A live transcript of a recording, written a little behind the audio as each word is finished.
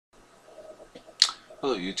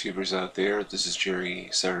Hello YouTubers out there, this is Jerry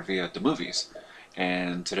Saravia at the movies,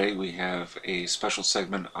 and today we have a special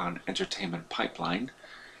segment on Entertainment Pipeline,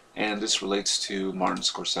 and this relates to Martin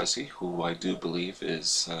Scorsese, who I do believe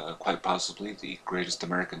is quite possibly the greatest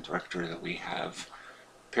American director that we have,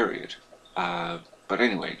 period. But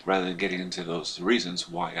anyway, rather than getting into those reasons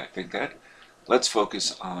why I think that, let's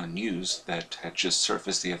focus on news that had just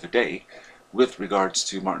surfaced the other day with regards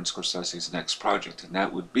to Martin Scorsese's next project, and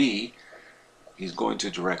that would be he's going to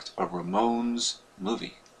direct a Ramones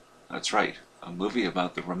movie. That's right, a movie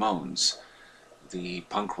about the Ramones, the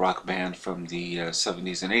punk rock band from the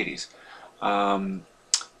 70s and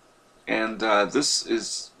 80s. This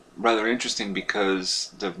is rather interesting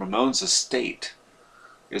because the Ramones estate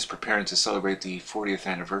is preparing to celebrate the 40th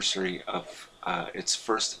anniversary of its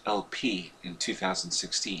first LP in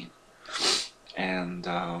 2016. And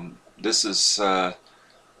this is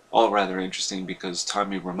all rather interesting because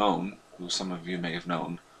Tommy Ramone, who some of you may have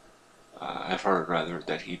known, have heard rather,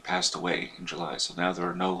 that he passed away in July, so now there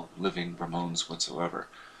are no living Ramones whatsoever.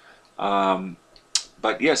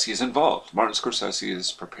 But yes, he's involved. Martin Scorsese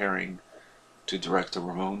is preparing to direct a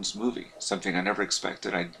Ramones movie, something I never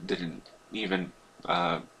expected. I didn't even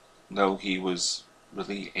know he was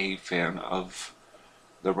really a fan of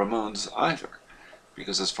the Ramones either,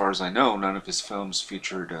 because as far as I know, none of his films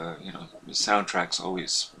featured, his soundtracks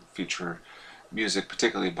always feature music,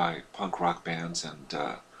 particularly by punk rock bands and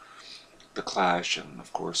The Clash, and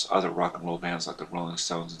of course other rock and roll bands like the Rolling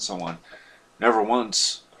Stones and so on. Never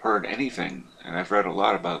once heard anything, and I've read a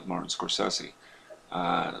lot about Martin Scorsese,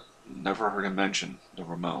 never heard him mention the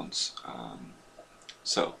Ramones.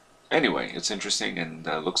 So anyway, it's interesting, and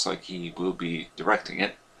looks like he will be directing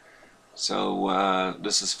it. So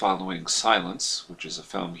this is following Silence, which is a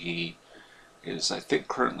film he is, I think,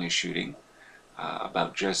 currently shooting,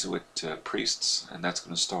 about Jesuit priests, and that's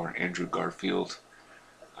going to star Andrew Garfield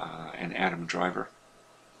and Adam Driver.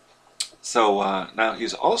 So now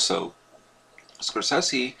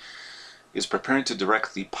Scorsese is preparing to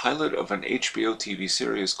direct the pilot of an HBO TV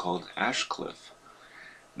series called Ashcliffe.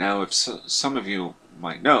 Now, if some of you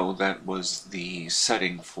might know, that was the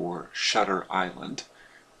setting for Shutter Island,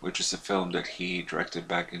 which is a film that he directed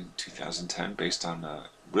back in 2010 based on a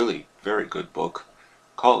really very good book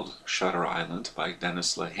called Shutter Island by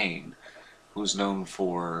Dennis Lehane, who's known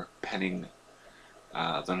for penning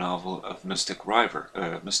the novel of Mystic River,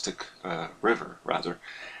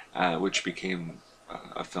 which became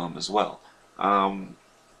a film as well.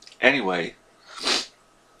 Anyway,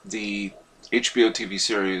 the HBO TV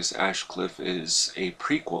series Ashcliffe is a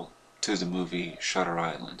prequel to the movie Shutter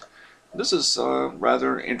Island. This is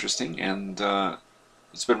rather interesting, and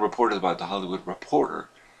it's been reported by The Hollywood Reporter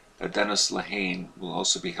that Dennis Lehane will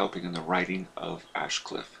also be helping in the writing of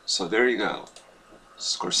Ashcliffe. So there you go.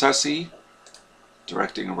 Scorsese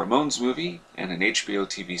directing a Ramones movie and an HBO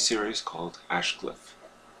TV series called Ashcliffe,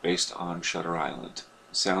 based on Shutter Island.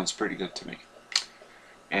 Sounds pretty good to me.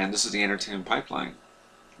 And this is the Entertainment Pipeline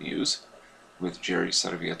News with Jerry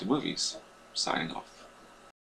Saravia at the movies, signing off.